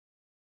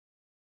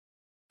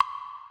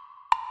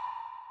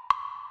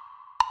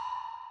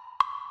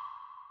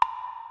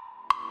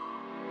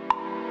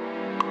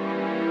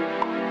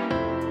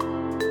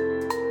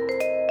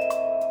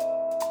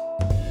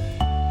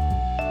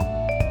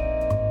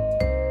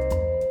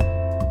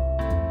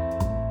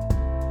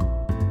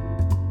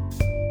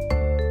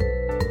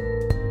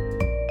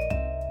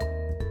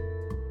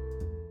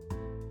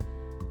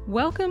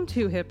Welcome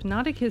to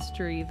Hypnotic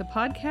History, the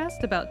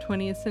podcast about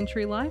 20th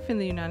century life in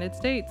the United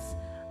States.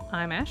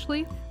 I'm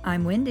Ashley.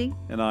 I'm Wendy.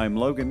 And I'm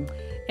Logan.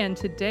 And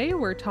today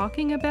we're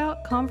talking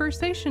about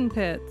conversation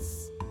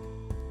pits.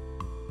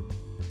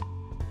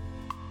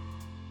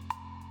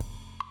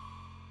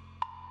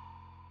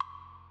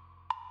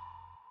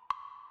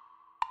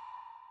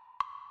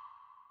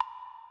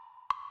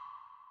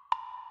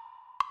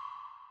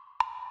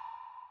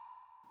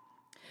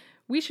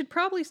 We should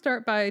probably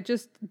start by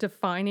just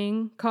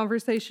defining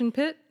conversation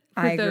pit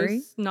for I agree.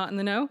 those not in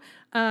the know.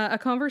 A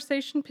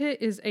conversation pit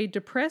is a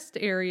depressed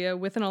area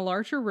within a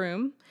larger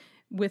room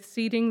with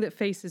seating that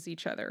faces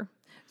each other.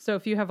 So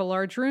if you have a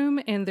large room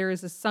and there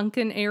is a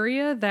sunken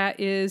area, that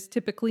is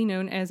typically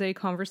known as a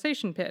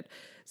conversation pit.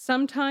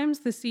 Sometimes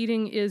the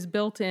seating is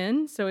built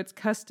in, so it's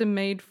custom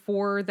made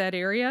for that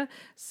area.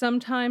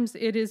 Sometimes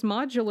it is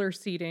modular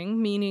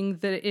seating, meaning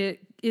that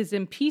it is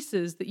in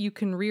pieces that you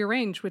can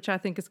rearrange, which I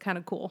think is kind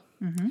of cool.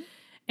 Mm-hmm.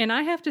 And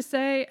I have to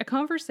say, a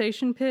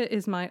conversation pit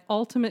is my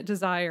ultimate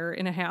desire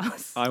in a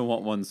house. I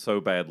want one so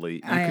badly.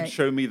 You could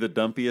show me the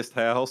dumpiest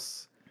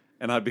house,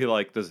 and I'd be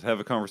like, does it have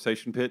a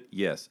conversation pit?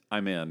 Yes,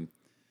 I'm in.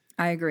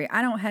 I agree.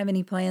 I don't have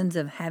any plans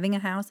of having a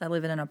house. I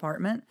live in an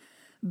apartment.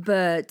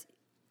 But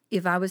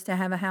if I was to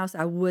have a house,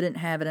 I wouldn't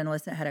have it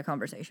unless it had a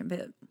conversation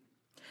pit.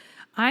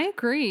 I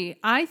agree.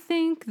 I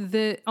think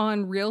that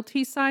on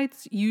realty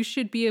sites, you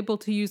should be able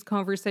to use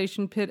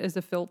conversation pit as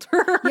a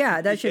filter.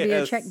 Yeah, that should be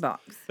a checkbox.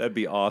 That'd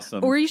be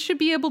awesome. Or you should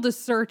be able to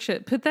search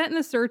it. Put that in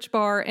the search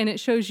bar, and it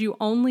shows you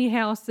only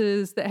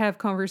houses that have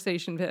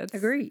conversation pits.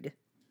 Agreed.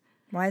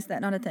 Why is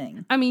that not a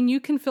thing? I mean, you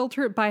can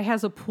filter it by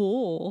has a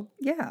pool.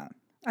 Yeah.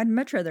 I'd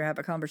much rather have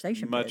a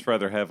conversation pit. Much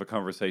rather have a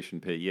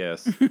conversation pit,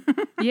 yes.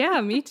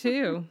 Yeah, me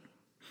too.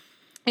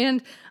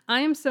 And I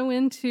am so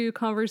into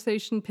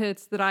conversation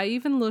pits that I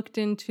even looked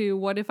into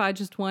what if I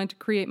just wanted to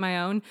create my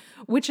own,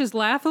 which is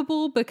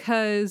laughable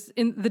because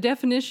the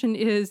definition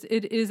is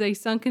it is a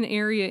sunken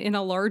area in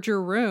a larger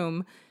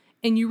room.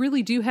 And you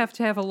really do have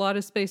to have a lot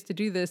of space to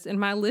do this. And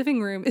my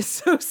living room is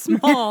so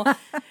small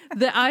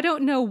that I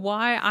don't know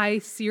why I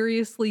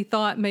seriously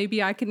thought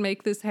maybe I could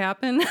make this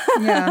happen.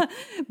 Yeah.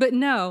 But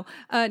no,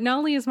 not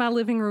only is my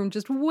living room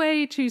just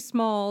way too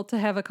small to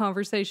have a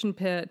conversation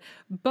pit,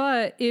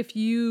 but if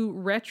you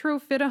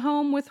retrofit a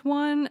home with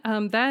one,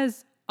 that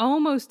is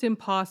almost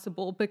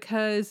impossible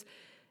because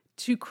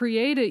to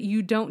create it,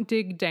 you don't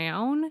dig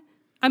down.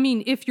 I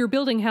mean, if you're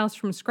building a house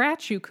from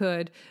scratch, you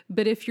could,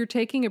 but if you're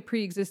taking a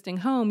pre-existing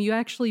home, you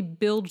actually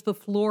build the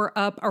floor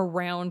up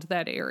around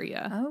that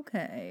area.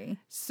 Okay.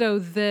 So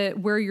that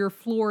where your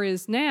floor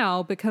is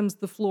now becomes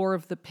the floor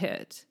of the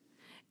pit.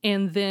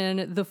 And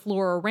then the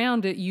floor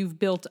around it, you've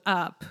built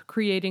up,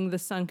 creating the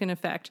sunken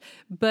effect.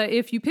 But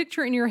if you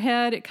picture it in your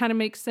head, it kind of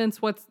makes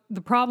sense. What's the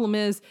problem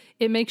is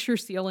it makes your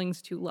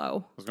ceilings too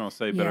low. I was going to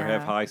say, better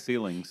have high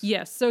ceilings.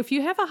 Yes. So if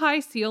you have a high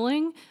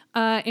ceiling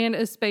and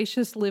a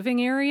spacious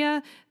living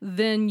area,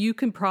 then you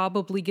can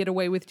probably get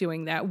away with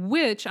doing that,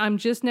 which I'm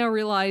just now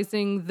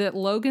realizing that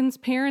Logan's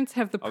parents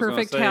have the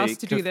perfect house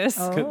to do this.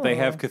 They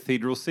have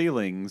cathedral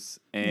ceilings,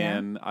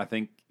 and I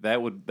think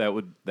that would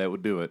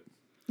do it.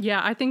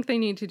 Yeah, I think they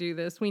need to do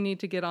this. We need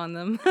to get on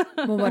them.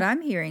 Well, what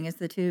I'm hearing is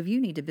the two of you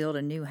need to build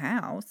a new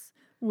house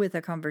with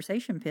a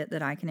conversation pit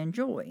that I can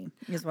enjoy,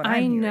 is what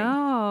I'm hearing. I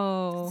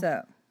know.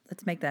 So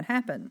let's make that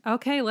happen.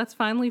 Okay, let's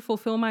finally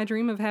fulfill my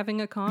dream of having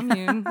a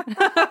commune.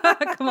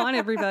 Come on,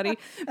 everybody.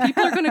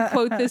 People are going to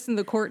quote this in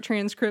the court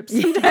transcripts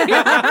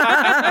someday.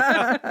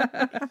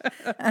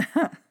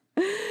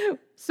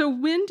 So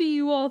when do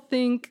you all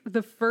think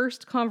the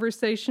first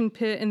conversation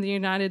pit in the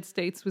United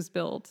States was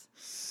built?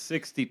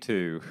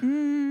 62.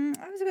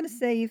 I was going to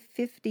say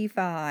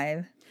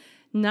 55.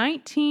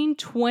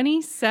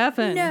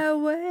 1927. No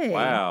way.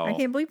 Wow. I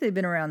can't believe they've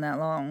been around that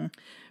long.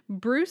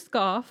 Bruce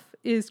Goff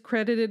is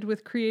credited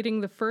with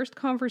creating the first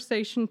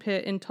conversation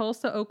pit in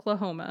Tulsa,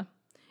 Oklahoma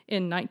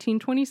in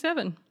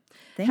 1927.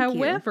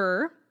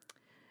 However,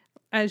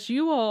 as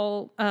you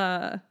all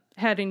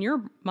had in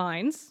your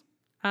minds,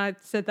 I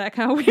said that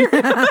kind of weird.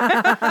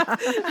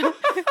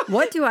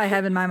 What do I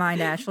have in my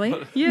mind, Ashley?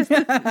 Yes,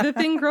 the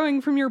thing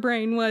growing from your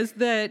brain was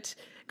that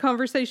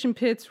conversation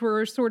pits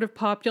were sort of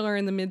popular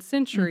in the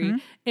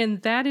mid-century,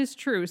 and that is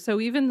true.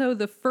 So even though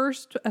the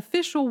first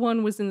official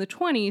one was in the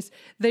 20s,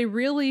 they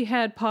really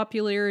had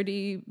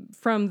popularity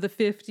from the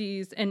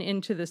 50s and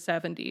into the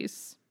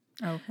 70s.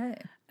 Okay.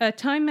 A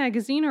Time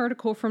magazine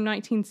article from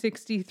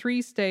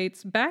 1963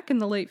 states, back in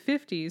the late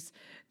 50s,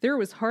 there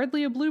was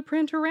hardly a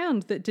blueprint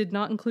around that did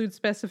not include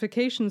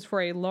specifications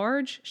for a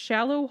large,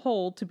 shallow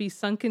hole to be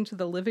sunk into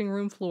the living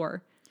room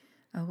floor.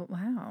 Oh,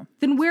 wow.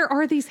 Then where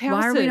are these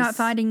houses? Why are we not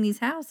finding these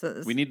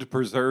houses? We need to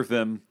preserve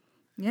them.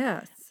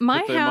 Yes.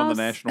 Put them on the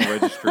National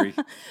Registry.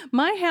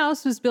 My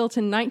house was built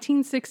in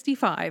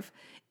 1965.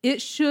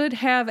 It should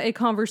have a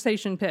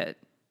conversation pit.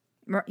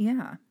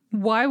 Yeah.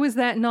 Why was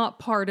that not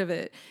part of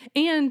it?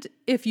 And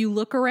if you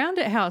look around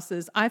at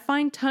houses, I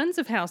find tons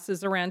of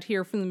houses around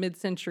here from the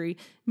mid-century.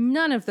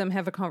 None of them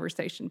have a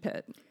conversation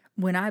pit.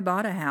 When I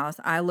bought a house,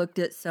 I looked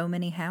at so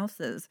many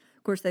houses.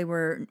 Of course, they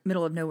were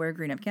middle of nowhere,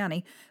 Greenup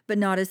County, but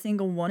not a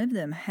single one of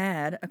them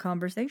had a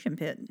conversation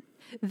pit.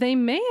 They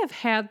may have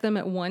had them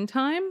at one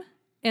time,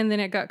 and then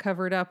it got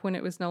covered up when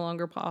it was no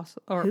longer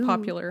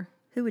popular.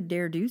 Who would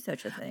dare do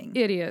such a thing?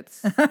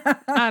 Idiots.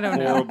 I don't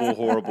know.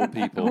 Horrible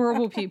people.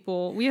 Horrible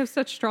people. We have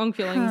such strong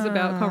feelings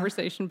about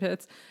conversation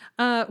pits.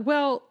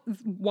 Well,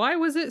 why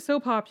was it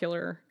so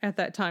popular at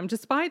that time?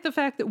 Despite the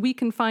fact that we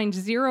can find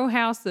 0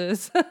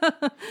 houses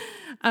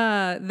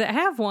that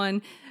have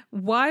one,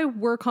 why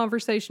were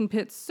conversation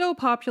pits so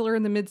popular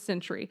in the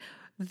mid-century?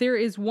 There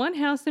is one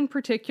house in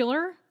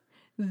particular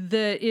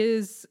that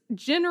is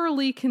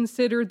generally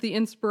considered the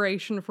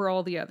inspiration for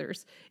all the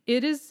others.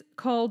 It is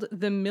called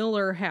the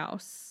Miller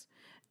House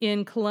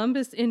in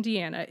Columbus,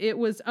 Indiana. It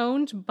was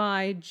owned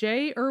by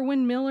J.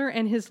 Irwin Miller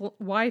and his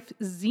wife,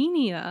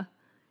 Xenia.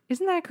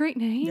 Isn't that a great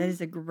name? That is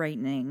a great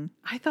name.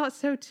 I thought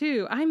so,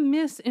 too. I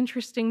miss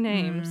interesting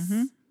names.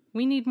 Mm-hmm.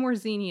 We need more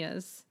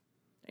Xenias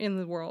in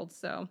the world.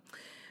 So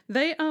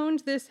they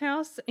owned this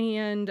house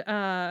and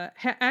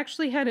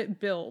actually had it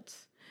built.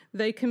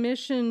 They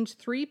commissioned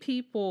 3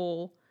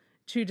 people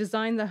to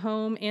design the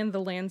home and the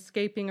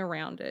landscaping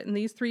around it. And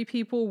these 3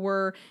 people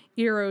were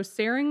Eero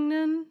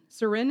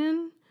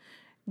Saarinen,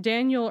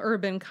 Daniel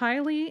Urban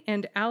Kiley,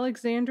 and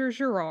Alexander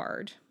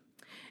Girard.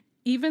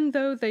 Even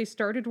though they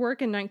started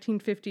work in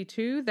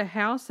 1952, the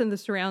house and the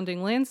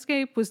surrounding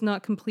landscape was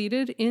not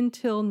completed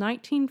until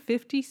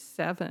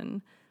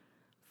 1957.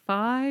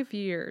 5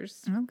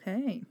 years.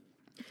 Okay.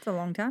 It's a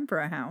long time for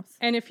a house.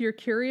 And if you're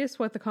curious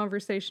what the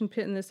conversation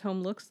pit in this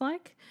home looks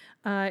like,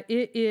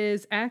 it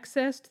is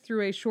accessed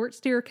through a short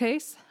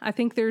staircase. I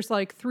think there's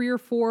like 3 or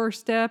 4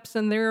 steps,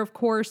 and they're, of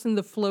course, in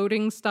the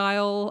floating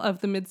style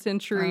of the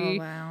mid-century.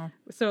 Oh, wow.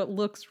 So it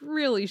looks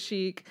really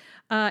chic.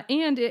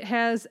 And it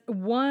has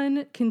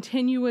one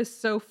continuous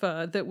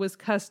sofa that was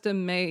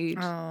custom made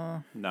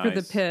Oh, Nice. for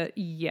the pit.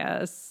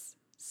 Yes.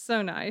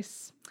 So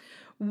nice.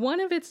 One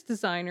of its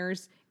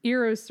designers,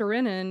 Eero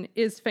Saarinen,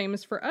 is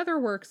famous for other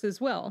works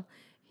as well.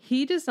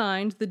 He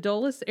designed the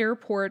Dulles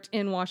Airport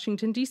in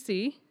Washington,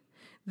 D.C.,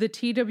 the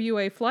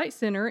TWA Flight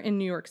Center in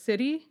New York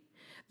City,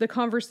 the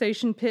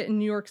Conversation Pit in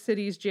New York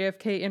City's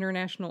JFK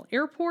International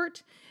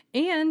Airport,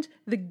 and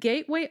the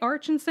Gateway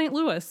Arch in St.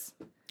 Louis.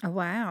 oh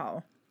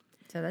wow.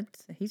 So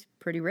he's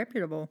pretty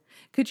reputable.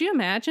 Could you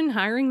imagine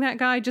hiring that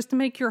guy just to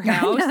make your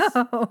house?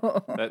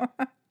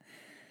 That-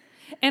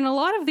 And a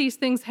lot of these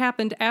things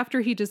happened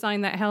after he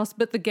designed that house,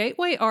 but the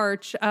Gateway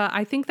Arch,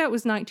 I think that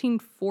was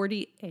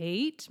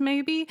 1948,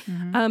 maybe,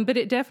 but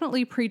it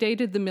definitely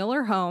predated the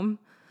Miller home.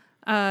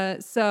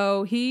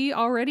 So he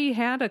already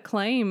had a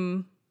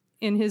claim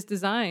in his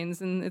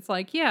designs, and it's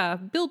like, yeah,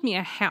 build me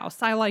a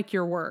house. I like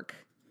your work.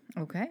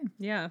 Okay.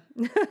 Yeah.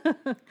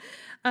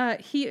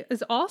 He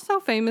is also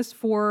famous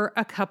for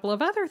a couple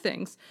of other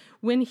things.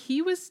 When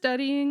he was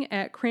studying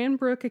at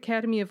Cranbrook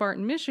Academy of Art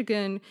in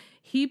Michigan,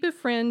 he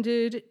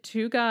befriended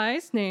 2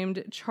 guys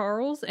named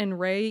Charles and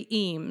Ray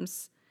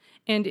Eames.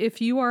 And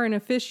if you are an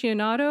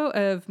aficionado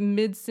of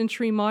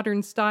mid-century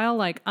modern style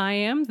like I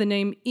am, the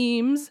name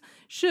Eames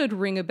should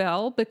ring a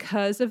bell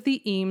because of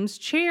the Eames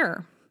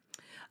chair.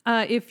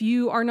 If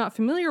you are not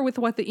familiar with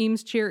what the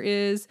Eames chair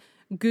is,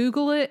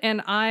 Google it,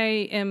 and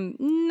I am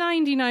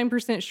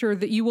 99% sure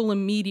that you will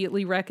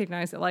immediately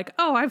recognize it. Like,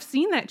 oh, I've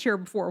seen that chair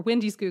before.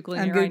 Wendy's Googling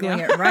I'm it right now.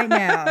 Googling it right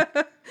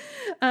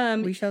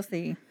now. We shall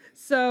see.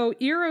 So,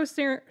 Eero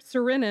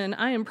Saarinen,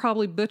 I am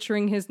probably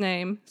butchering his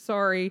name.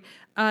 Sorry.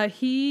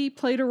 He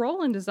played a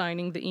role in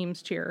designing the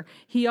Eames chair.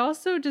 He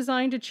also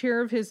designed a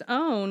chair of his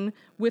own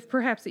with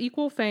perhaps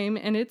equal fame,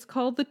 and it's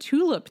called the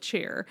Tulip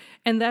chair.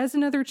 And that's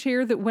another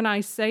chair that when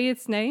I say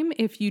its name,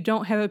 if you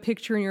don't have a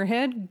picture in your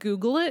head,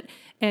 Google it,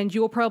 and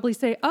you'll probably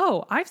say,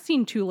 oh, I've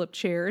seen tulip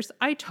chairs.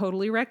 I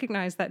totally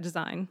recognize that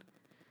design.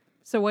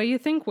 So what do you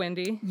think,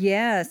 Wendy?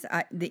 Yes,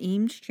 the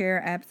Eames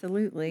chair,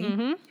 absolutely.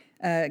 Mm-hmm.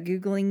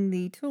 Googling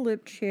the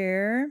tulip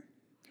chair,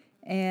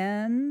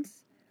 and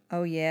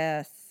oh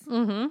yes,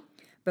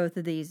 both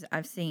of these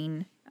I've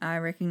seen. I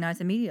recognize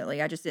immediately.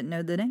 I just didn't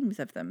know the names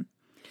of them.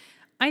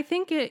 I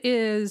think it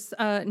is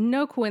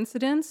no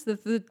coincidence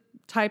that the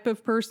type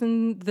of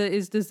person that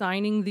is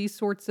designing these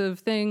sorts of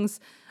things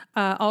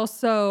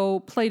also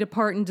played a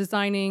part in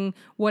designing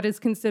what is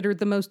considered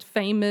the most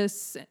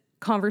famous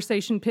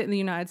conversation pit in the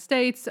United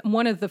States.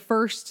 One of the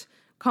first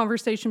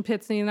conversation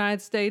pits in the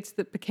United States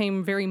that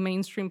became very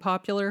mainstream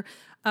popular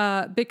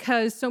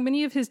because so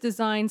many of his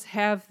designs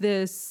have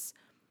this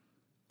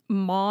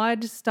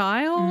mod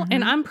style,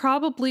 and I'm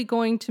probably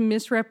going to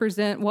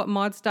misrepresent what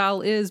mod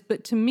style is,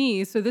 but to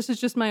me, so this is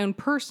just my own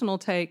personal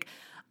take,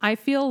 I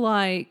feel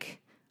like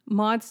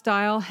mod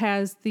style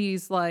has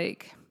these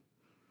like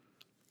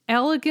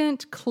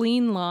elegant,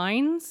 clean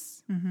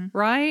lines,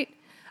 right?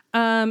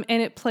 And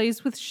it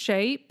plays with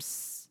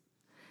shapes.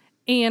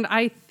 And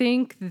I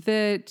think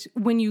that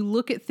when you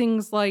look at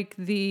things like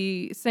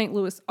the St.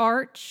 Louis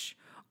Arch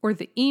or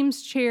the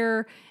Eames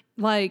chair,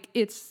 like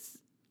it's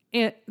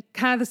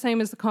kind of the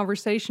same as the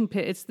conversation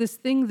pit. It's this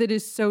thing that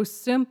is so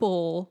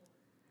simple,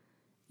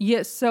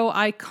 yet so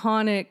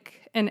iconic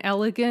and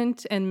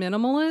elegant and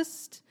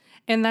minimalist.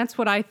 And that's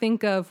what I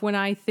think of when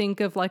I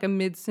think of like a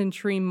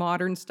mid-century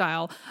modern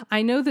style.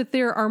 I know that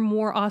there are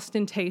more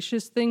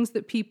ostentatious things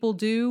that people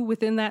do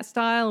within that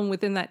style and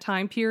within that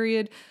time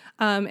period,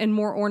 and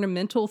more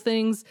ornamental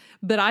things.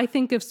 But I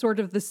think of sort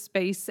of the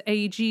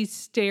space-agey,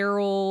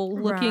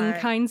 sterile-looking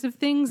kinds of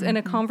things. And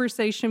a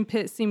conversation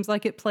pit seems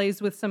like it plays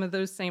with some of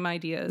those same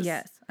ideas.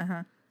 Yes,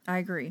 I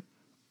agree.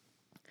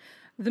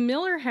 The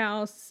Miller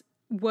House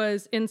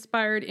was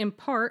inspired in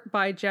part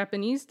by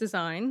Japanese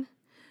design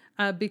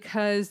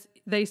because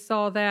they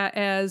saw that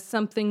as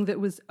something that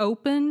was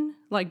open,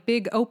 like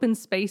big open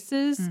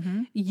spaces,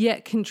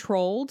 yet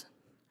controlled.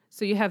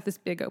 So you have this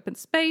big open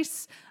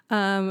space,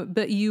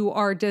 but you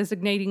are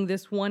designating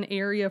this one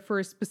area for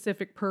a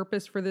specific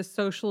purpose for this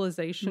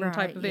socialization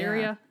type of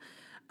area.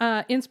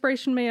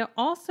 Inspiration may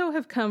also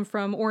have come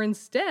from, or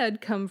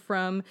instead come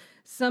from,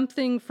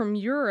 something from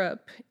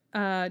Europe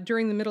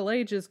during the Middle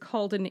Ages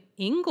called an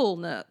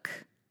inglenook.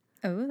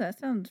 Oh, that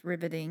sounds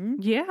riveting.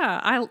 Yeah,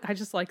 I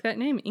just like that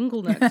name,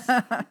 inglenooks.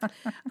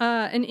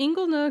 An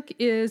inglenook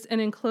is an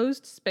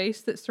enclosed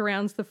space that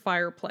surrounds the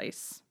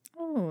fireplace.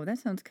 Oh, that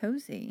sounds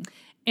cozy.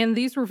 And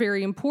these were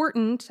very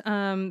important.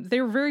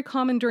 They were very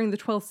common during the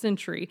 12th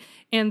century.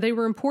 And they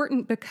were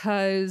important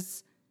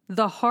because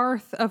the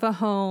hearth of a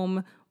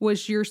home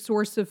was your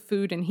source of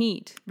food and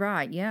heat.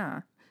 Right,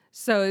 yeah.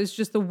 So it's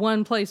just the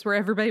one place where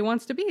everybody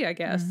wants to be, I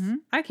guess.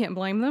 I can't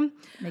blame them.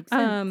 Makes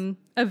sense.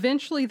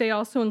 Eventually, they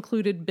also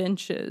included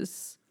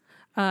benches.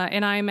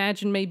 And I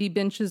imagine maybe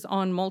benches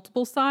on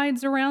multiple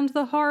sides around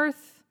the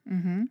hearth.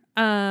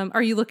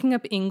 Are you looking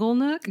up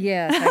inglenook?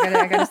 Yes,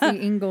 I gotta see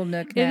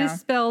inglenook now. It is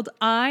spelled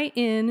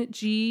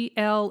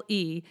Ingle,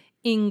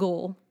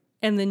 ingle.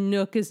 And the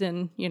nook is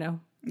in,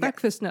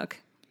 breakfast nook.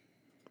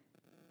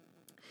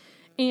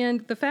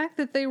 And the fact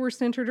that they were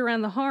centered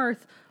around the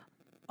hearth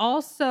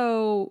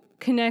also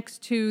connects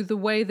to the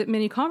way that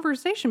many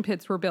conversation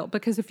pits were built.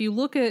 Because if you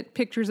look at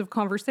pictures of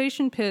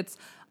conversation pits,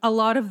 a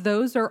lot of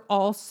those are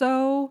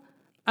also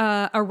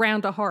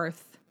around a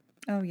hearth.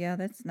 Oh, yeah,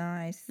 that's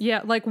nice.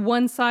 Yeah, like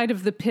one side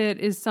of the pit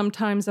is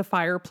sometimes a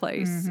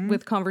fireplace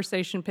with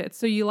conversation pits.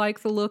 So you like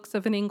the looks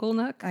of an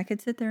inglenook? I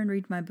could sit there and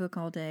read my book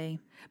all day.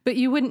 But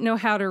you wouldn't know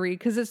how to read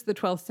because it's the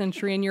 12th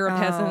century and you're a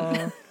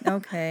peasant.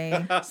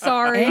 Okay.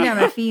 Sorry. And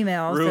I'm a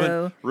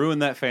female, Ruin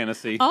that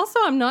fantasy. Also,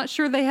 I'm not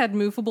sure they had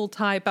movable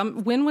type.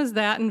 When was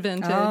that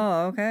invented?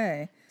 Oh,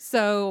 okay.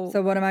 So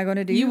what am I going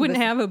to do? You wouldn't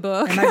have a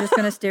book. Am I just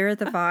going to stare at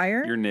the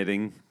fire? You're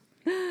knitting.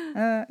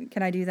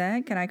 Can I do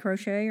that? Can I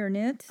crochet or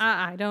knit?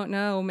 I don't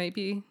know.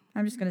 Maybe.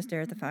 I'm just going to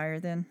stare at the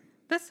fire then.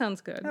 That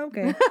sounds good.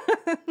 Okay.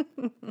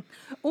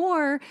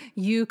 Or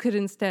you could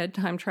instead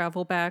time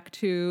travel back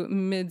to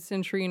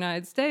mid-century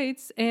United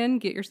States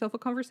and get yourself a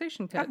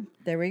conversation pit. Oh,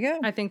 there we go.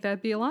 I think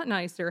that'd be a lot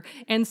nicer.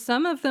 And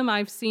some of them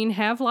I've seen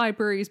have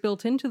libraries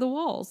built into the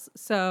walls.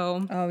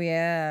 So oh,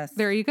 yes.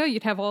 There you go.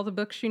 You'd have all the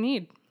books you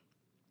need.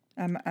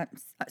 I'm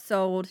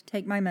sold.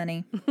 Take my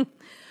money.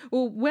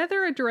 Well,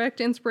 whether a direct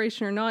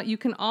inspiration or not, you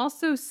can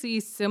also see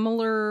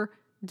similar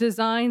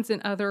designs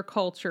in other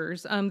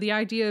cultures. The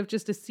idea of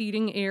just a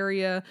seating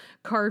area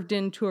carved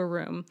into a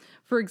room.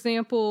 For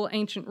example,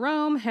 ancient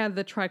Rome had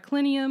the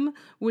triclinium,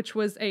 which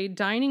was a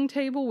dining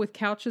table with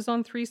couches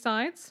on three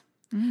sides.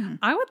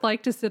 I would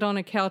like to sit on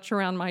a couch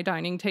around my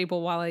dining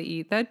table while I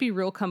eat. That'd be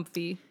real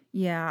comfy.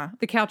 Yeah.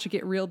 The couch would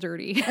get real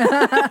dirty.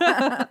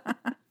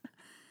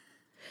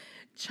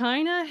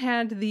 China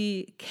had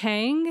the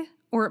Kang,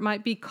 or it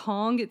might be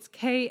Kong. It's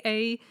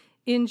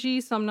K-A-N-G,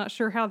 so I'm not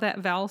sure how that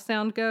vowel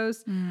sound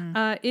goes.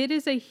 It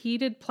is a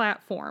heated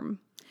platform.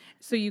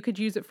 So you could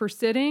use it for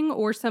sitting,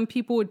 or some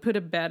people would put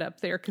a bed up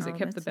there because it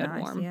kept the bed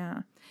warm.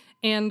 Yeah.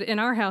 And in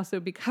our house, it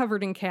would be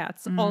covered in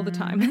cats all the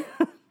time.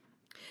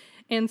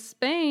 And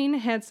Spain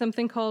had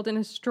something called an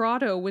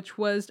estrado, which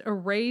was a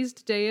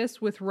raised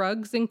dais with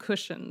rugs and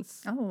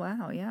cushions. Oh,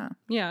 wow, yeah.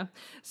 Yeah.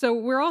 So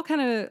we're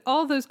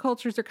all those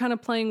cultures are kind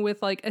of playing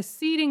with like a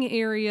seating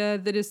area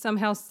that is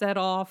somehow set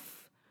off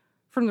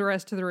from the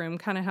rest of the room,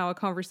 kind of how a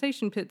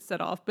conversation pit's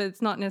set off, but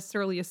it's not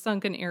necessarily a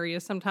sunken area.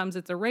 Sometimes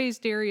it's a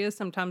raised area.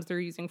 Sometimes they're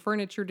using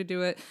furniture to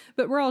do it,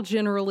 but we're all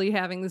generally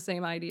having the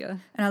same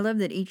idea. And I love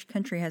that each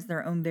country has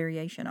their own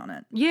variation on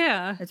it.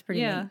 Yeah. It's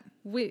pretty neat.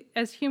 We,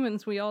 as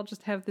humans, we all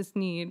just have this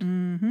need.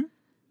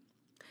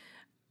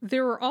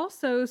 There were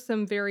also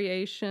some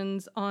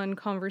variations on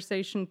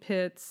conversation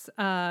pits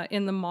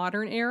in the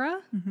modern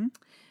era.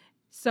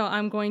 So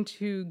I'm going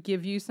to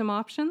give you some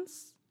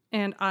options.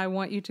 And I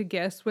want you to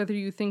guess whether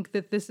you think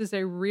that this is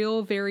a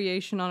real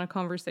variation on a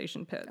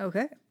conversation pit.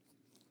 Okay.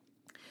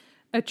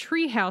 A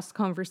treehouse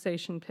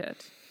conversation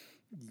pit.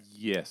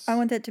 Yes. I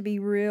want that to be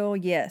real.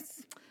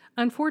 Yes.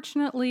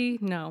 Unfortunately,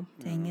 no.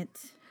 Dang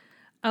it.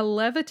 A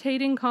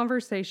levitating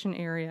conversation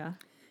area.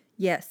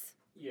 Yes.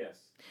 Yes.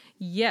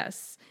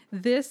 Yes.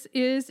 This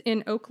is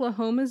in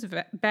Oklahoma's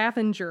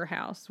Bavinger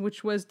House,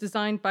 which was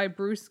designed by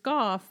Bruce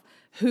Goff,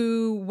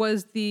 who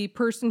was the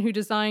person who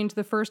designed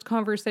the first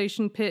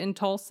conversation pit in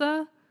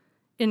Tulsa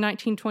in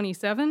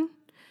 1927.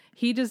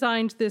 He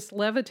designed this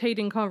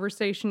levitating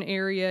conversation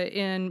area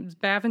in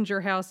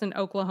Bavinger House in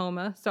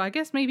Oklahoma. So I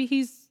guess maybe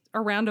he's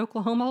around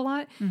Oklahoma a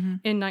lot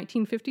in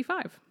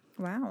 1955.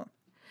 Wow.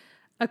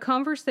 A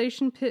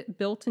conversation pit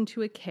built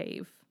into a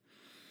cave.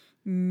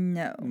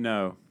 No.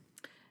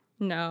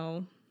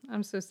 No.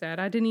 I'm so sad.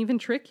 I didn't even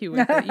trick you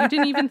with it. You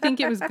didn't even think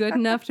it was good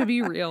enough to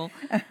be real.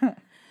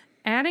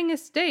 Adding a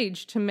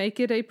stage to make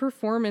it a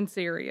performance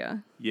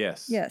area.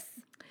 Yes.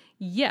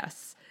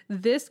 Yes.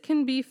 This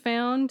can be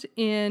found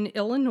in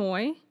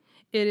Illinois.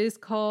 It is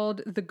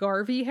called the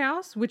Garvey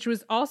House, which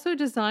was also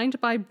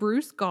designed by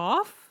Bruce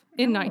Goff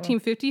in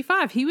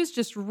 1955. He was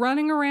just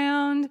running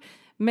around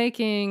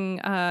making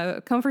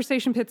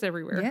conversation pits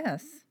everywhere.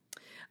 Yes.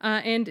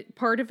 And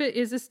part of it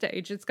is a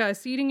stage. It's got a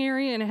seating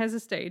area and it has a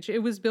stage. It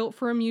was built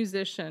for a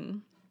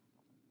musician.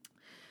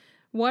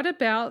 What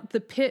about the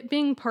pit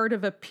being part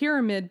of a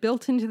pyramid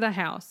built into the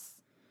house?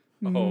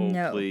 Oh,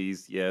 No.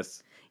 please.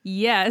 Yes.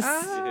 Yes.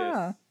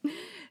 Ah.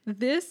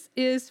 This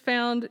is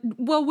found...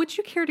 Well, would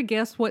you care to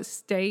guess what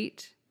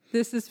state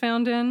this is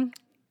found in?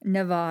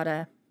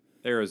 Nevada.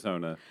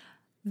 Arizona.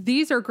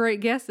 These are great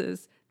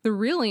guesses. The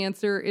real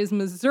answer is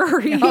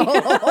Missouri.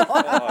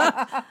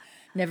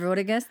 Never would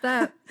have guessed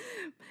that.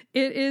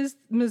 It is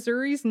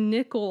Missouri's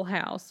Nickel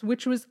House,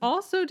 which was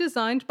also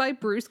designed by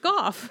Bruce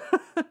Goff.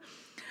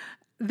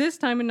 This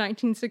time in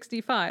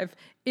 1965.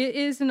 It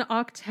is an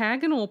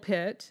octagonal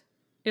pit.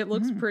 It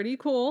looks pretty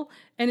cool.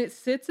 And it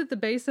sits at the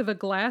base of a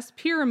glass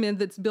pyramid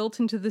that's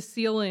built into the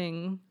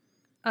ceiling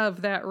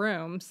of that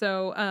room.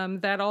 So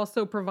that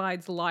also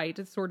provides light.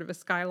 It's sort of a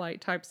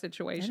skylight type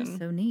situation. That is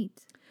so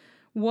neat.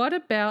 What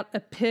about a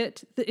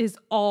pit that is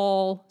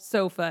all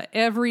sofa?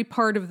 Every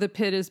part of the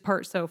pit is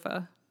part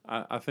sofa.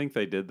 I think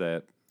they did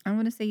that. I'm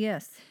going to say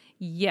yes.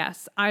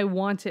 Yes, I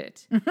want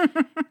it.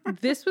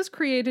 This was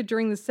created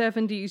during the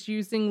 70s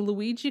using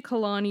Luigi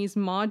Colani's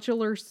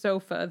modular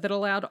sofa that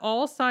allowed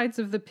all sides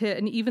of the pit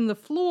and even the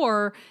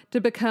floor to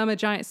become a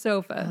giant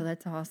sofa. Oh,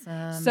 that's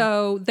awesome.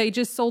 So they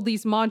just sold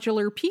these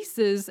modular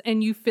pieces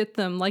and you fit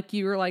them like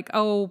you were like,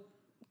 oh,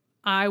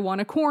 I want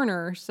a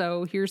corner.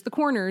 So here's the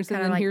corners Kinda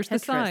and then like here's the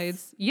Tetris.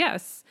 sides.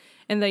 Yes.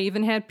 And they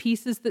even had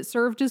pieces that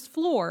served as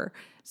floor.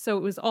 So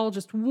it was all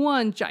just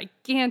one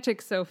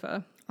gigantic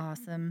sofa.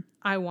 Awesome.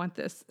 I want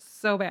this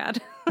so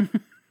bad.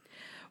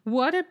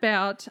 What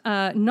about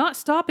not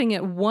stopping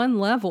at one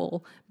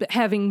level, but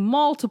having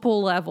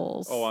multiple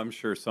levels? Oh, I'm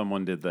sure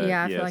someone did that.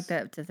 Yeah, I yes. feel like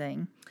that's a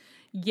thing.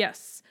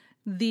 Yes.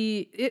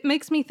 It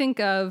makes me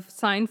think of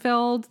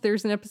Seinfeld.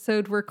 There's an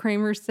episode where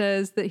Kramer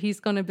says that he's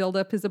going to build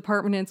up his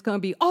apartment and it's going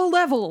to be all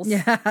levels.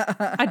 Yeah.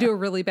 I do a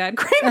really bad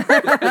Kramer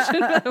impression,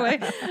 by the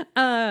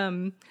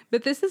way.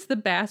 But this is the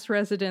Bass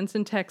residence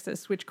in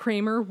Texas, which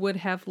Kramer would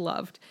have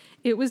loved.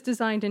 It was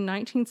designed in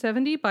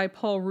 1970 by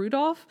Paul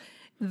Rudolph.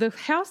 The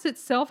house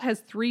itself has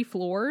 3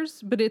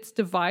 floors, but it's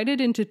divided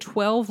into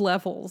 12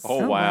 levels.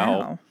 Oh,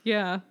 wow.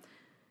 Yeah.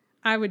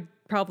 I would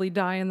probably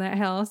die in that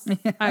house.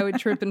 I would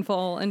trip and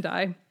fall and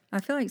die. I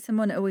feel like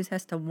someone always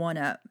has to one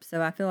up.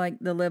 So I feel like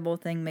the level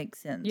thing makes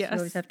sense. Yes. You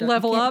always have to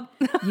Level up.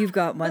 You've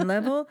got 1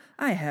 level.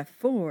 I have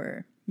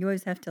 4. You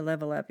always have to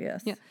level up,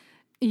 yes. Yeah.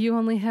 You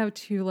only have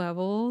 2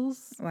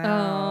 levels.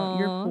 Wow,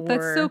 you're poor.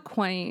 That's so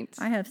quaint.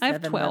 I have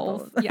 7 12.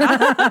 levels.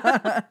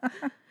 Yeah.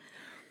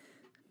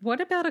 What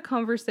about a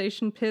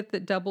conversation pit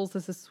that doubles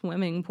as a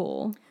swimming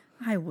pool?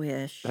 I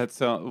wish.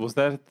 Was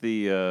that at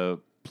the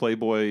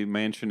Playboy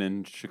Mansion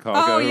in Chicago?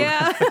 Oh,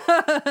 yeah.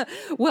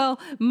 Well,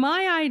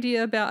 my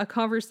idea about a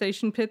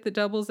conversation pit that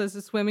doubles as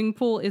a swimming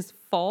pool is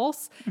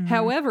false.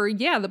 However,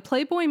 yeah, the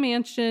Playboy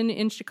Mansion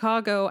in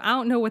Chicago, I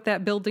don't know what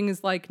that building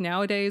is like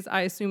nowadays.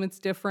 I assume it's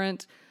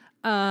different,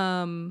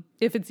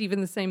 if it's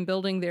even the same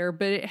building there.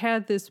 But it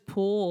had this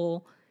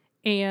pool,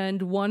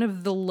 and one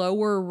of the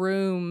lower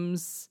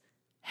rooms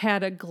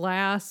had a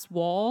glass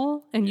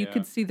wall, and you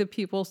could see the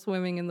people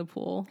swimming in the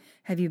pool.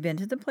 Have you been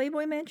to the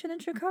Playboy Mansion in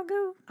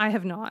Chicago? I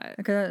have not.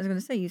 Because I was going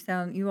to say,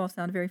 you all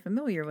sound very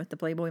familiar with the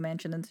Playboy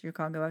Mansion in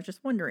Chicago. I was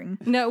just wondering.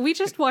 No, we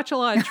just watch a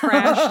lot of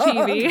trash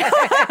TV. We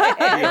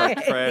are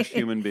trash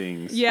human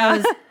beings.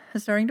 Yeah. I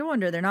was starting to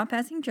wonder. They're not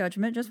passing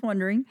judgment, just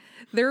wondering.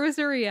 There was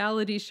a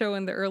reality show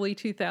in the early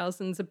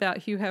 2000s about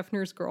Hugh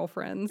Hefner's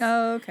girlfriends.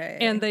 Oh, okay.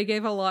 And they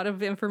gave a lot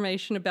of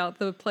information about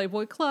the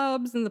Playboy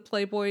clubs and the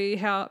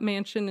Playboy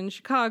mansion in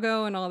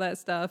Chicago and all that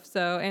stuff.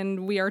 So,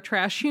 and we are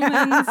trash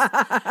humans.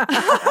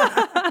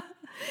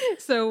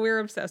 So we're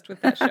obsessed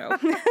with that show.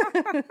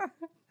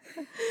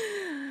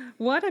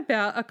 What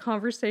about a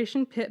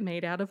conversation pit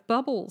made out of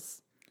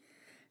bubbles?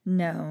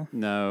 No.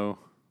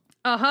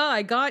 Aha,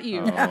 I got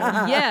you.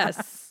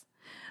 Yes.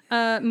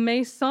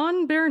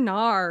 Maison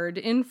Bernard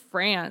in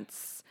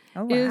France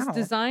is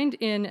designed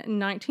in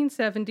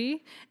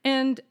 1970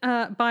 and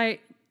by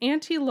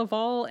Auntie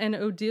Laval and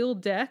Odile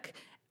Deck.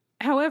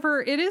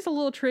 However, it is a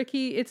little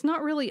tricky. It's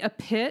not really a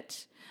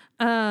pit.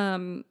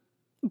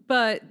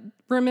 But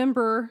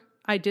remember,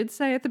 I did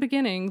say at the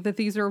beginning that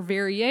these are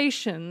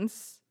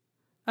variations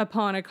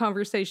upon a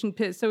conversation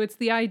pit. So it's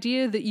the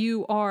idea that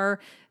you are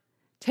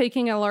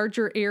taking a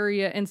larger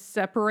area and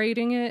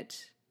separating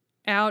it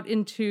out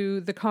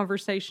into the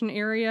conversation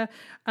area.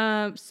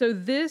 So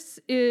this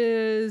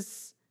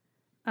is,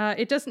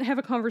 it doesn't have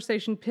a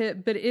conversation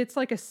pit, but it's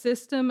like a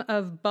system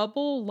of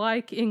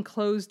bubble-like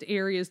enclosed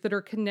areas that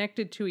are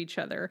connected to each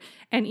other.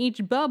 And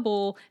each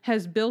bubble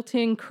has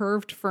built-in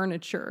curved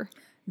furniture.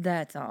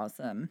 That's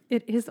awesome.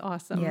 It is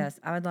awesome. Yes,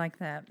 I would like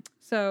that.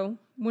 So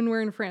when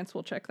we're in France,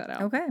 we'll check that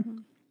out. Okay.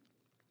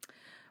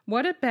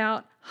 What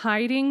about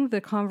hiding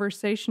the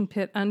conversation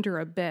pit under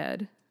a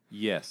bed?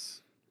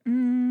 Yes.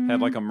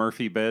 Had like a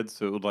Murphy bed,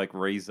 so it would like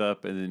raise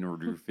up and then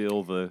would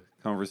reveal the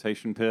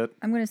conversation pit.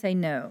 I'm going to say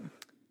no.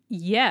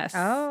 Yes.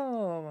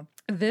 Oh.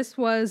 This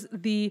was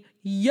the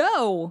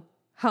Yo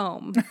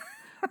home.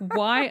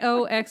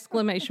 Y-O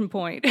exclamation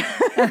point.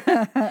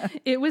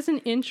 It was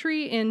an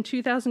entry in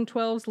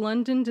 2012's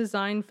London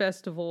Design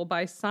Festival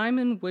by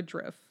Simon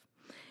Woodruff.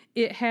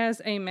 It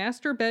has a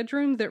master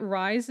bedroom that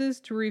rises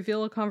to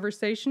reveal a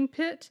conversation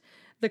pit.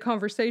 The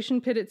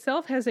conversation pit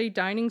itself has a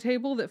dining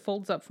table that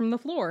folds up from the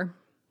floor.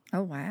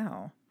 Oh,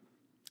 wow.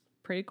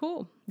 Pretty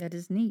cool. That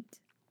is neat.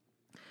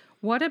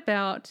 What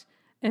about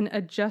an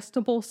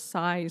adjustable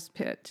size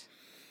pit?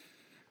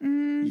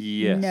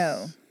 Yes.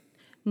 No.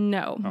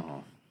 No.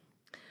 Oh.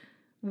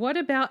 What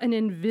about an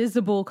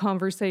invisible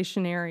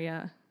conversation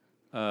area?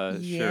 Sure.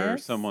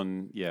 Yes.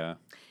 Someone, yeah.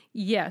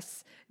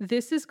 Yes.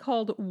 This is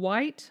called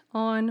White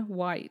on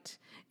White.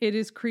 It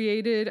is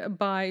created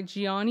by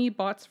Gianni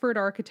Botsford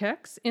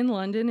Architects in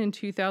London in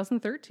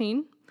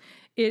 2013.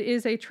 It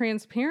is a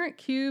transparent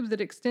cube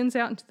that extends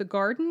out into the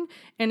garden,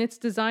 and it's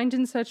designed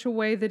in such a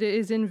way that it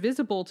is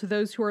invisible to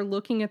those who are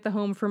looking at the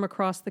home from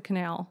across the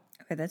canal.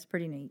 Okay, that's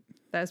pretty neat.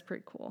 That's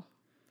pretty cool.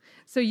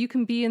 So you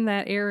can be in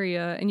that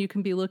area and you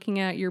can be looking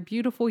at your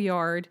beautiful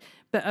yard,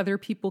 but other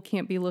people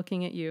can't be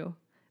looking at you.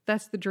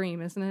 That's the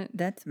dream, isn't it?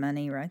 That's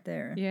money right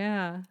there.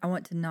 Yeah. I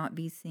want to not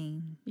be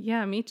seen.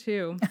 Yeah, me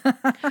too.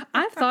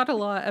 I've thought a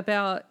lot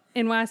about,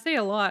 and when I say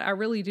a lot, I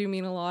really do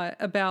mean a lot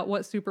about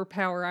what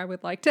superpower I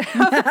would like to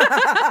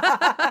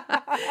have.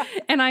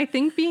 And I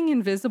think being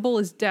invisible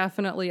is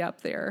definitely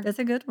up there. That's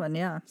a good one,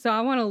 yeah. So I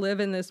want to live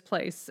in this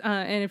place.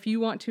 And if you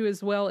want to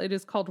as well, it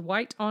is called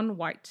White on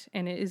White,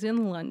 and it is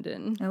in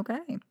London.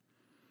 Okay.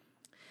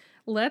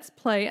 Let's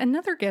play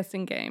another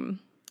guessing game.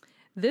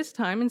 This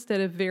time, instead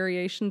of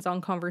variations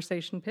on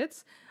conversation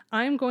pits,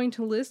 I'm going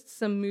to list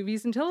some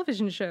movies and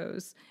television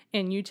shows,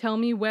 and you tell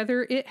me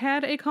whether it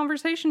had a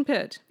conversation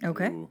pit.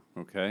 Okay. Ooh,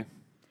 okay.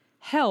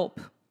 Help.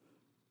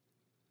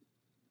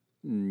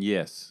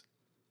 Yes.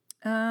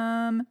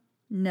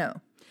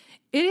 No.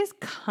 It is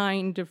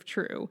kind of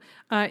true.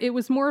 It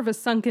was more of a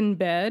sunken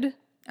bed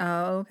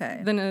Oh,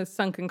 okay. than a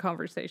sunken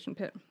conversation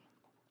pit.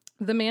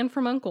 The Man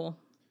from U.N.C.L.E.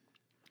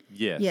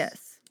 Yes.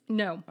 Yes.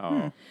 No.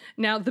 Oh.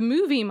 Now, the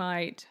movie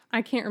might.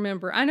 I can't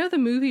remember. I know the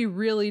movie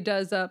really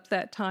does up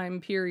that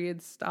time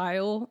period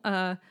style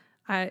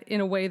in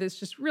a way that's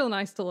just real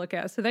nice to look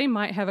at. So they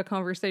might have a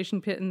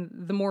conversation pit in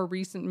the more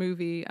recent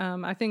movie.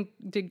 I think,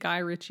 did Guy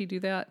Ritchie do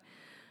that?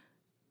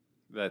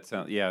 That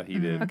sounds, yeah, he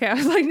did. Okay, I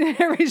was like,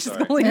 everybody's just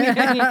calling me.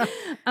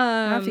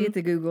 I'll have to get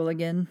the Google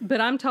again.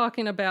 But I'm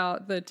talking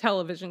about the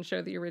television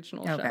show, the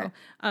original show.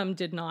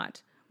 Did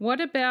not. What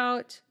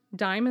about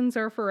Diamonds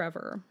Are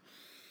Forever?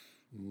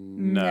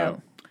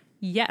 No.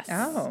 Yes.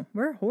 Oh,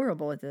 we're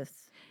horrible at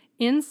this.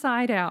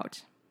 Inside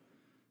Out?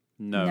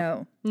 No.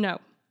 No. No.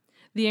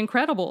 The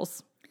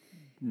Incredibles?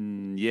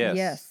 Yes.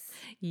 Yes.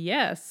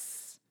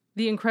 Yes.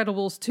 The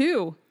Incredibles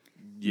 2?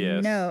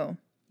 Yes. No.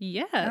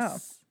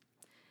 Yes.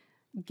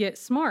 Get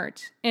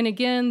Smart. And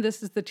again,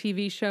 this is the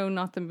TV show,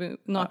 not the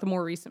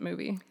more recent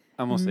movie.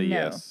 I'm going to say No.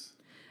 yes.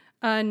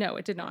 No,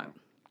 it did not.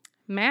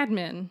 Mad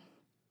Men?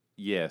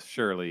 Yes,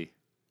 surely.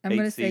 I'm 8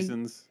 gonna say-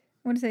 seasons.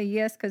 I want to say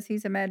yes because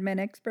he's a Mad Men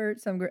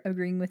expert, so I'm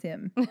agreeing with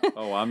him.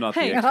 Oh, I'm not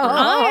Hey, the expert.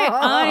 I am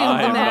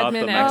I the am Mad not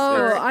Men the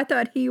expert. Oh, I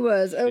thought he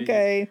was.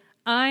 Okay.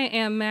 I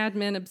am Mad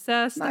Men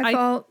obsessed. My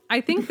fault.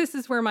 I think this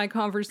is where my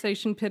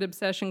conversation pit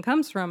obsession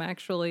comes from,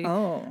 actually.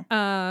 Oh. So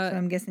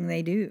I'm guessing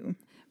they do.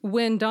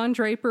 When Don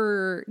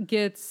Draper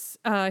gets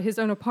his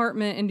own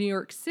apartment in New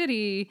York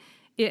City,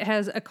 it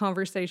has a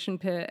conversation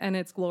pit, and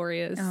it's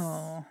glorious.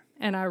 Oh.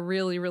 And I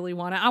really, really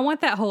want it. I want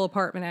that whole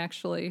apartment,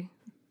 actually.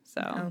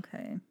 So,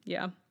 Okay.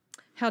 yeah.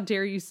 How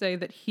dare you say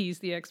that he's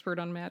the expert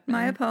on Mad Men?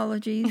 My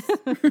apologies.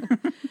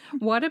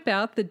 What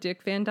about the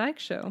Dick Van Dyke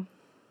Show?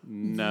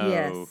 No.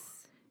 Yes.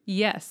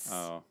 Yes.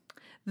 Oh.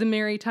 The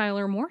Mary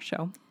Tyler Moore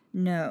Show?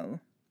 No.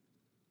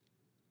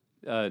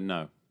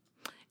 No.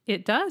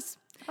 It does.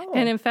 Oh.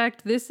 And in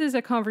fact, this is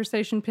a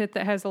conversation pit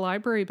that has a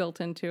library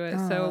built into it.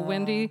 So,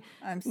 Wendy,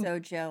 I'm so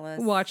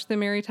jealous. watch the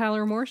Mary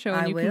Tyler Moore Show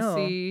and I you will.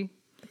 can see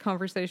the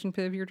conversation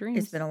pit of your dreams.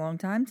 It's been a long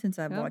time since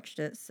I've watched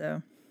it,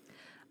 so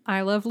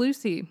I Love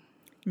Lucy.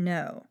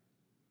 no.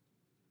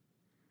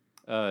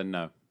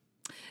 No.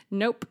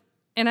 Nope.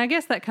 And I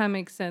guess that kind of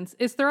makes sense.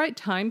 It's the right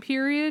time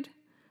period,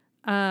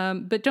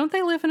 but don't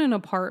they live in an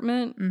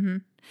apartment? Mm-hmm.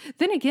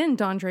 Then again,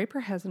 Don Draper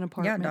has an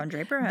apartment. Yeah, Don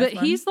Draper has But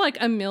one. he's like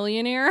a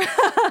millionaire.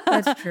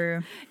 That's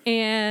true.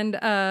 And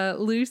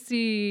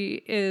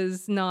Lucy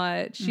is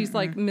not. She's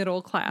like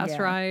middle class,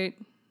 Yeah. right?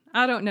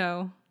 I don't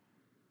know.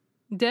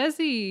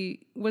 Desi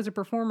was a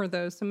performer,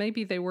 though, so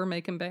maybe they were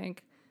making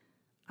bank.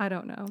 I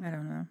don't know.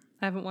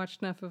 I haven't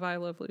watched enough of I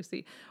Love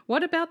Lucy.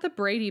 What about the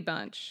Brady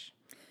Bunch?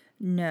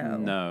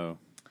 No.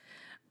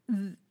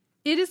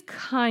 It is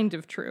kind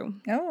of true.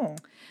 Oh.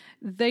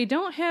 They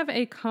don't have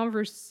a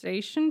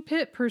conversation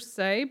pit per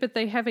se, but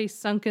they have a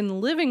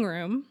sunken living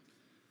room,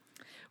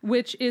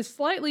 which is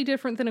slightly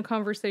different than a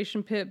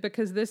conversation pit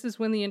because this is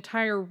when the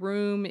entire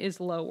room is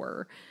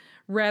lower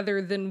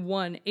rather than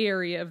one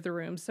area of the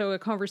room. So a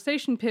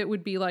conversation pit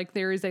would be like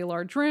there is a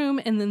large room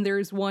and then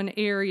there's one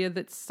area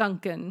that's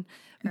sunken.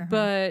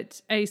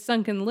 But a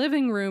sunken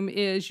living room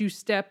is you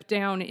step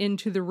down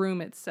into the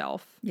room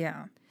itself.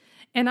 Yeah.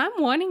 And I'm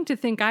wanting to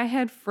think I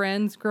had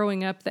friends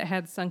growing up that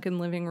had sunken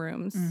living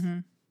rooms.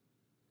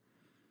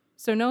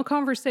 So no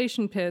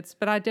conversation pits,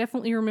 but I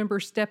definitely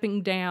remember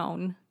stepping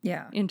down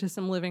into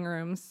some living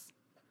rooms.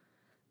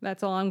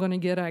 That's all I'm going to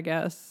get, I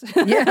guess.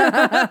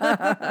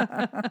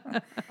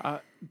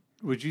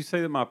 Would you say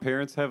that my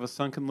parents have a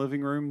sunken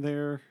living room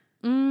there?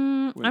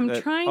 I'm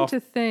trying to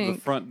think.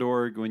 The front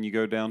door when you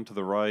go down to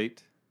the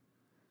right.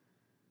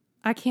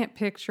 I can't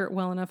picture it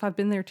well enough. I've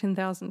been there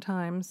 10,000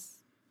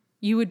 times.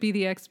 You would be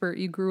the expert.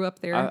 You grew up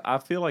there. I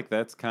feel like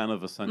that's kind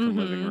of a sunken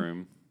living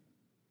room.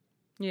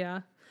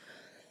 Yeah.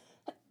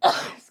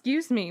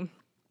 Excuse me.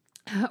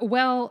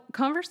 Well,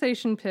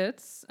 conversation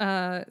pits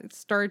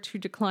started to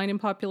decline in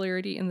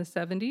popularity in the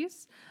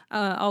 70s,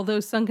 although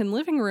sunken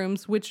living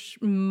rooms, which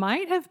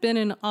might have been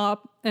an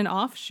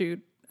offshoot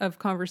of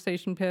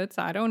conversation pits,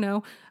 I don't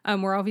know,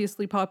 were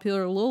obviously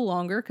popular a little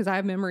longer because I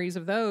have memories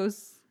of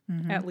those,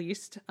 at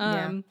least.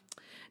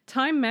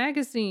 Time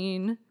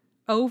magazine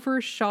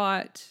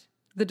overshot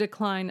the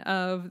decline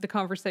of the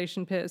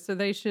conversation pit, so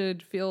they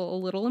should feel a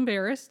little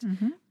embarrassed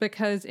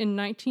because in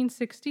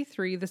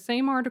 1963, the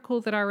same article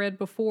that I read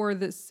before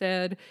that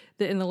said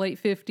that in the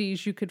late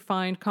 50s you could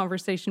find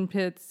conversation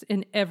pits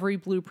in every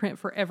blueprint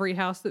for every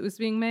house that was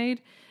being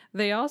made,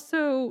 they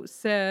also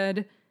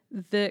said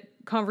that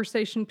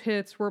conversation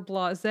pits were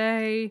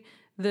blasé,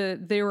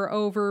 that they were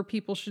over,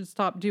 people should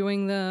stop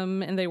doing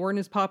them, and they weren't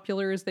as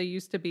popular as they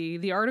used to be.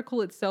 The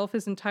article itself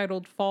is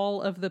entitled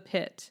Fall of the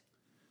Pit.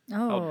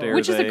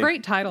 Which is a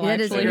great title,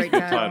 actually. It is a great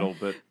title,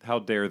 but how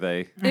dare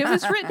they? It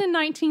was written in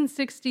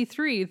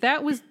 1963.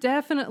 That was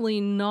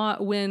definitely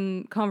not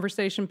when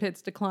conversation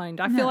pits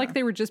declined. I feel like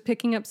they were just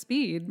picking up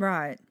speed.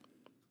 Right.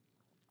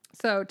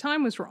 So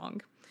Time was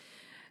wrong.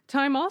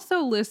 Time also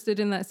listed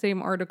in that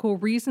same article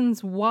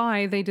reasons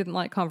why they didn't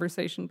like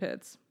conversation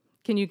pits.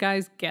 Can you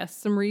guys guess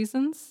some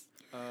reasons?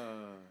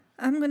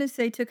 I'm going to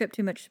say took up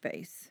too much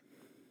space.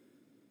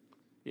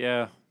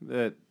 Yeah,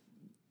 that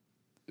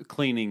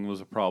cleaning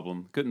was a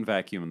problem. Couldn't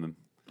vacuum them.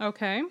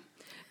 Okay.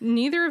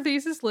 Neither of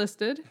these is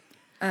listed.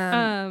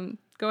 Go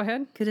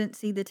ahead. Couldn't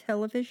see the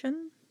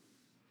television?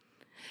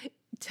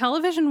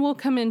 Television will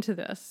come into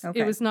this. Okay.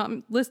 It was not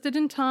listed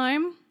in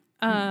Time,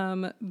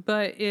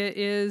 but it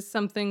is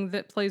something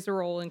that plays a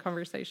role in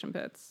conversation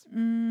pits.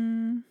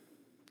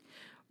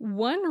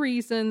 One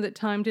reason that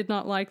Time did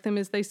not like them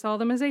is they saw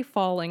them as a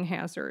falling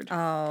hazard.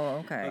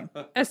 Oh, okay.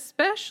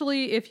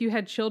 Especially if you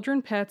had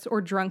children, pets, or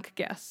drunk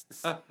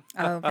guests.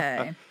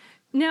 Okay.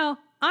 Now,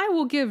 I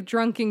will give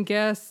drunken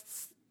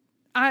guests,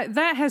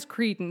 that has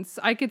credence.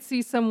 I could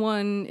see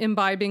someone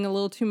imbibing a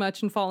little too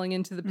much and falling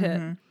into the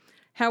pit.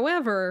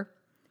 However,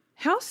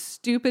 how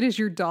stupid is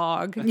your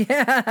dog?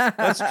 Yeah.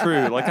 That's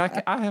true.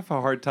 Like, I have a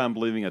hard time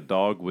believing a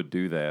dog would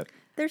do that.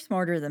 They're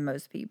smarter than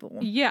most people.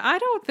 Yeah, I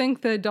don't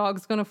think the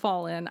dog's going to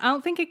fall in. I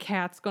don't think a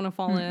cat's going to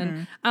fall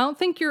in. I don't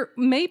think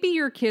maybe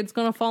your kid's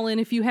going to fall in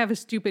if you have a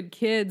stupid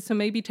kid, so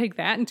maybe take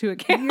that into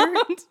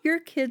account. Your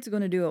kid's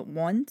going to do it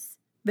once,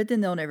 but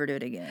then they'll never do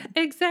it again.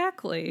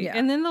 Exactly. Yeah.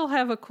 And then they'll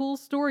have a cool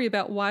story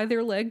about why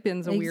their leg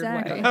bends a weird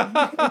way.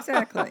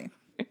 Exactly.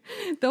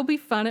 They'll be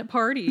fun at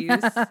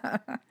parties.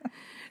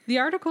 The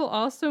article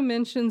also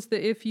mentions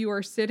that if you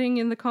are sitting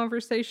in the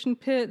conversation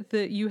pit,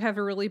 that you have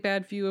a really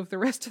bad view of the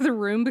rest of the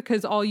room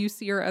because all you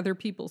see are other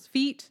people's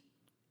feet.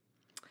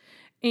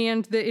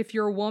 And that if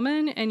you're a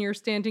woman and you're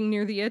standing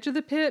near the edge of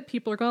the pit,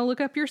 people are going to look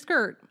up your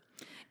skirt.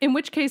 In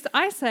which case,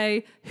 I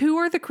say, who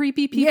are the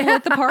creepy people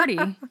at the party?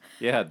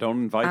 Yeah, don't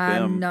invite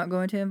them. I'm not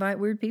going to invite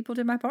weird people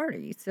to my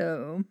party,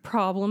 so...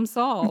 Problem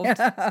solved.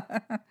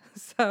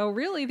 So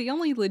really, the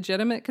only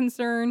legitimate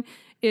concern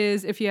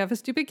is if you have a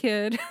stupid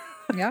kid.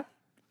 Yeah.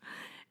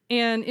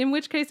 And in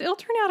which case, it'll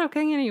turn out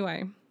okay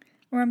anyway.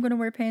 Or I'm going to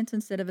wear pants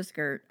instead of a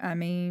skirt. I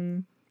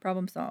mean,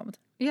 problem solved.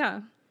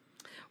 Yeah.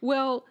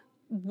 Well,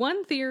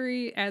 one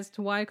theory as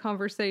to why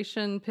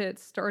conversation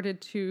pits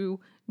started to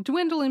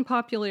dwindle in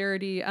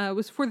popularity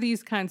was for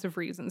these kinds of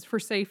reasons. For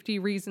safety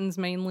reasons,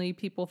 mainly.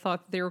 People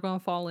thought they were going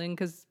to fall in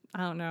because,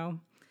 I don't know.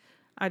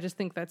 I just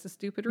think that's a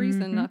stupid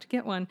reason not to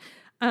get one.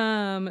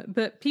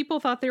 But people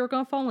thought they were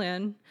going to fall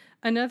in.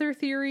 Another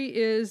theory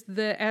is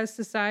that as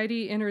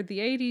society entered the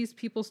 80s,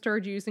 people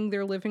started using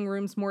their living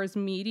rooms more as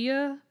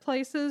media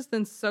places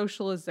than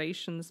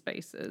socialization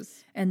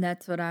spaces. And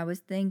that's what I was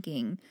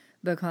thinking,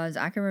 because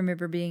I can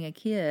remember being a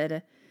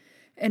kid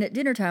And at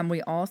dinner time,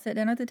 we all sat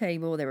down at the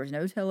table. There was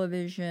no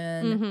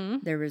television.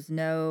 There was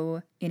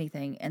no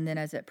anything. And then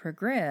as it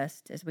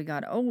progressed, as we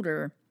got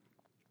older,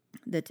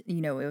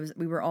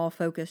 we were all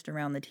focused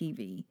around the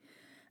TV.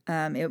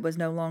 It was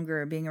no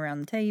longer being around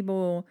the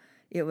table.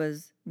 It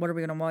was, what are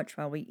we going to watch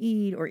while we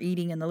eat, or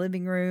eating in the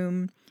living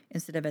room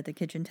instead of at the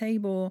kitchen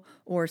table.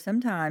 Or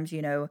sometimes,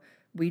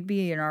 we'd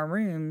be in our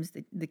rooms,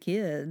 the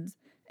kids,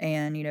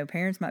 and,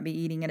 parents might be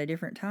eating at a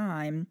different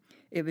time.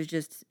 It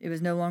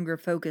was no longer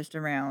focused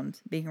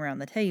around being around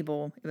the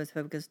table. It was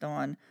focused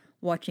on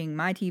watching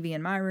my TV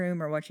in my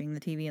room or watching the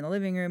TV in the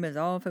living room. It was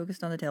all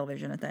focused on the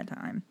television at that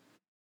time.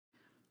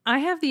 I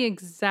have the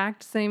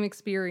exact same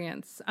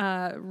experience.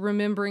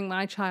 Remembering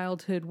my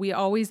childhood, we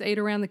always ate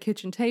around the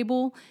kitchen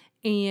table.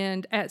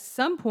 And at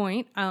some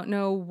point, I don't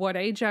know what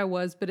age I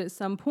was, but at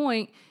some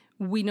point,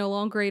 we no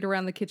longer ate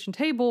around the kitchen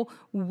table.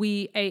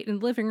 We ate in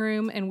the living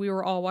room, and we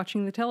were all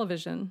watching the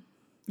television.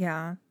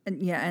 Yeah.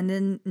 And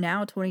then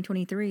now,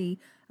 2023,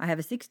 I have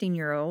a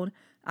 16-year-old.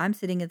 I'm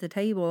sitting at the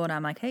table, and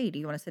I'm like, hey, do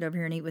you want to sit over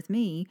here and eat with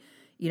me?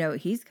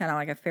 He's kind of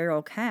like a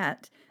feral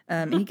cat.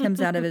 He comes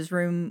out of his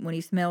room when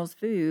he smells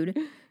food.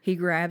 He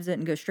grabs it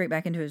and goes straight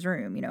back into his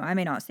room. I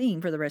may not see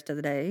him for the rest of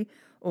the day,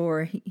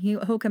 or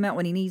he'll come out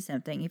when he needs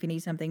something. If he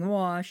needs something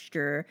washed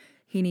or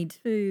he needs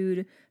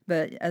food.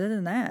 But other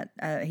than that,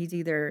 he's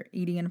either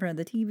eating in front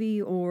of the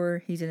TV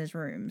or he's in his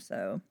room.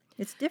 So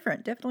it's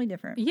different, definitely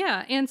different.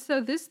 Yeah, and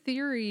so this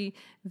theory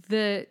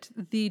that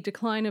the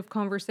decline of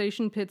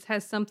conversation pits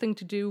has something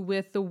to do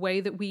with the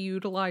way that we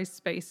utilize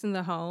space in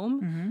the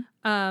home,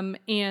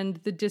 and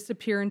the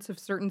disappearance of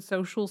certain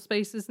social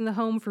spaces in the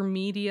home for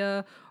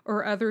media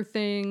or other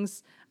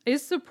things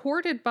is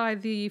supported by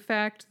the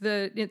fact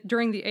that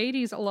during the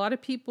 80s, a lot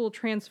of people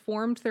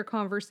transformed their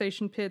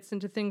conversation pits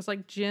into things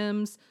like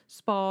gyms,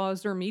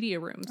 spas, or media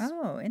rooms.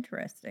 Oh,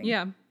 interesting.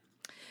 Yeah.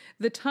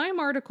 The Time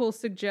article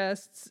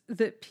suggests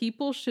that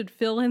people should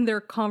fill in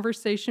their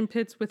conversation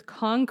pits with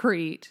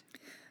concrete.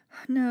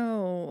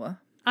 No.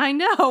 I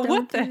know.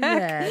 What the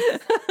heck?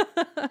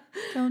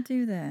 Don't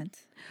do that.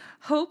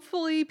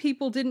 Hopefully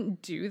people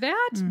didn't do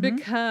that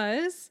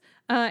because,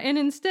 and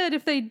instead,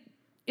 if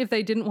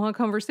they didn't want a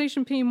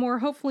conversation pit anymore,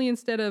 hopefully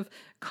instead of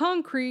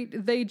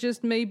concrete, they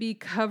just maybe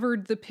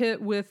covered the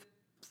pit with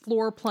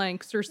floor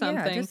planks or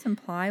something. Yeah, just some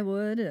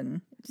plywood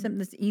and something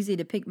that's easy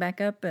to pick back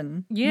up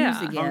and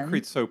use again.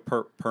 Concrete's so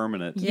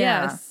permanent.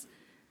 Yes.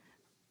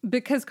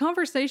 Because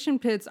conversation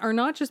pits are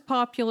not just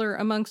popular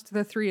amongst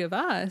the three of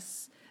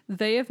us.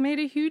 They have made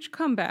a huge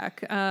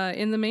comeback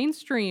in the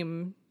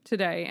mainstream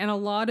today, and a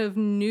lot of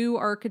new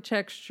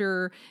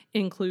architecture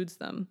includes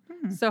them.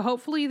 So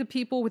hopefully the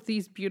people with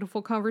these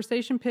beautiful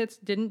conversation pits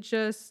didn't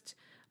just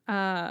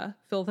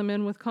fill them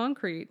in with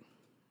concrete.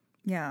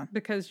 Yeah.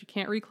 Because you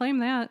can't reclaim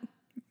that.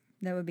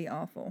 That would be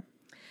awful.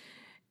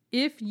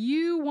 If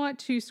you want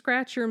to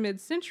scratch your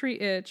mid-century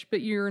itch,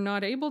 but you're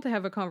not able to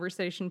have a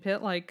conversation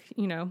pit like,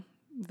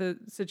 the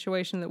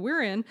situation that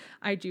we're in,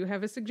 I do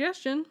have a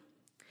suggestion.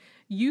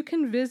 You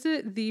can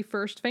visit the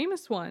first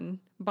famous one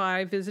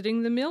by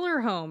visiting the Miller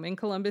home in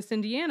Columbus,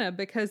 Indiana,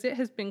 because it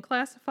has been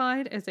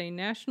classified as a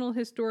National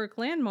Historic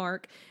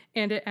Landmark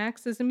and it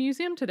acts as a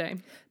museum today.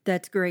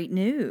 That's great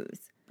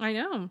news. I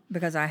know.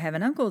 Because I have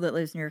an uncle that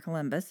lives near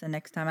Columbus, and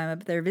next time I'm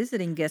up there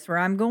visiting, guess where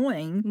I'm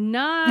going?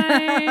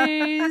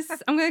 Nice.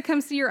 I'm going to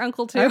come see your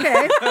uncle, too.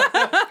 Okay.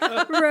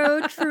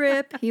 Road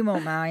trip. He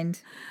won't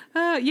mind.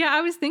 Yeah,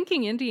 I was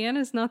thinking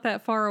Indiana's not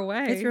that far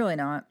away. It's really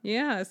not.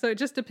 Yeah, so it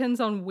just depends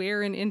on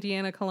where in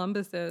Indiana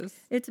Columbus is.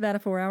 It's about a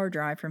 4-hour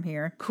drive from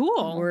here.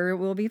 Cool.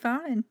 We'll be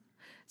fine.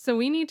 So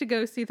we need to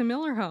go see the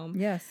Miller home.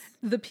 Yes.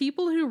 The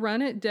people who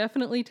run it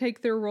definitely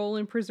take their role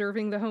in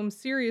preserving the home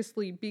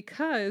seriously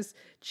because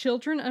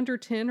children under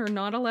 10 are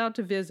not allowed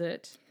to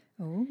visit.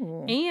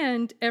 Oh.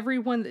 And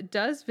everyone that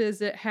does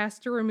visit has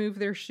to remove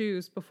their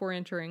shoes before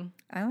entering.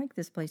 I like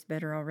this place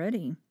better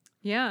already.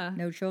 Yeah.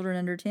 No children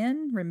under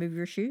 10, remove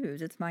your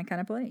shoes. It's my kind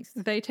of place.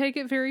 They take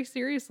it very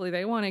seriously.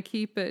 They want to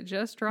keep it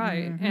just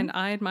right. And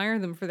I admire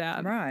them for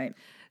that. Right.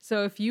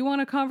 So if you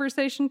want a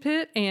conversation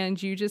pit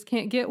and you just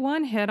can't get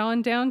one, head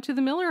on down to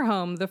the Miller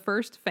home, the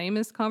first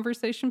famous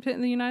conversation pit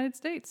in the United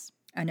States.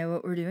 I know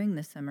what we're doing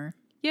this summer.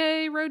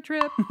 Yay, road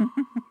trip.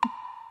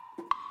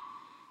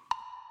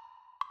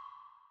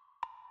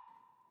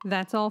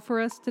 That's all for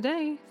us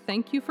today.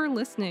 Thank you for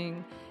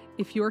listening.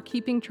 If you're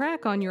keeping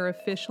track on your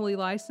officially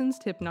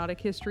licensed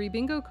Hypnotic History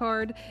bingo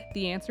card,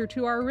 the answer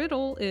to our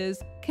riddle is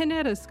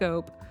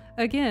kinetoscope.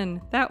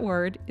 Again, that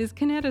word is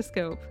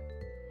kinetoscope.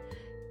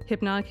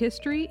 Hypnotic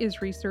History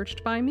is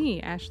researched by me,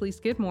 Ashley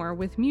Skidmore,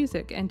 with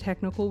music and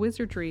technical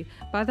wizardry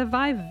by the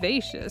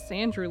vivacious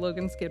Andrew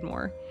Logan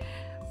Skidmore.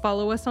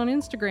 Follow us on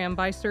Instagram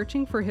by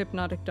searching for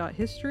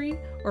hypnotic.history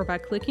or by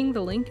clicking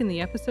the link in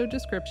the episode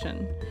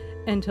description.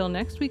 Until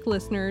next week,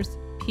 listeners,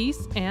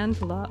 peace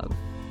and love.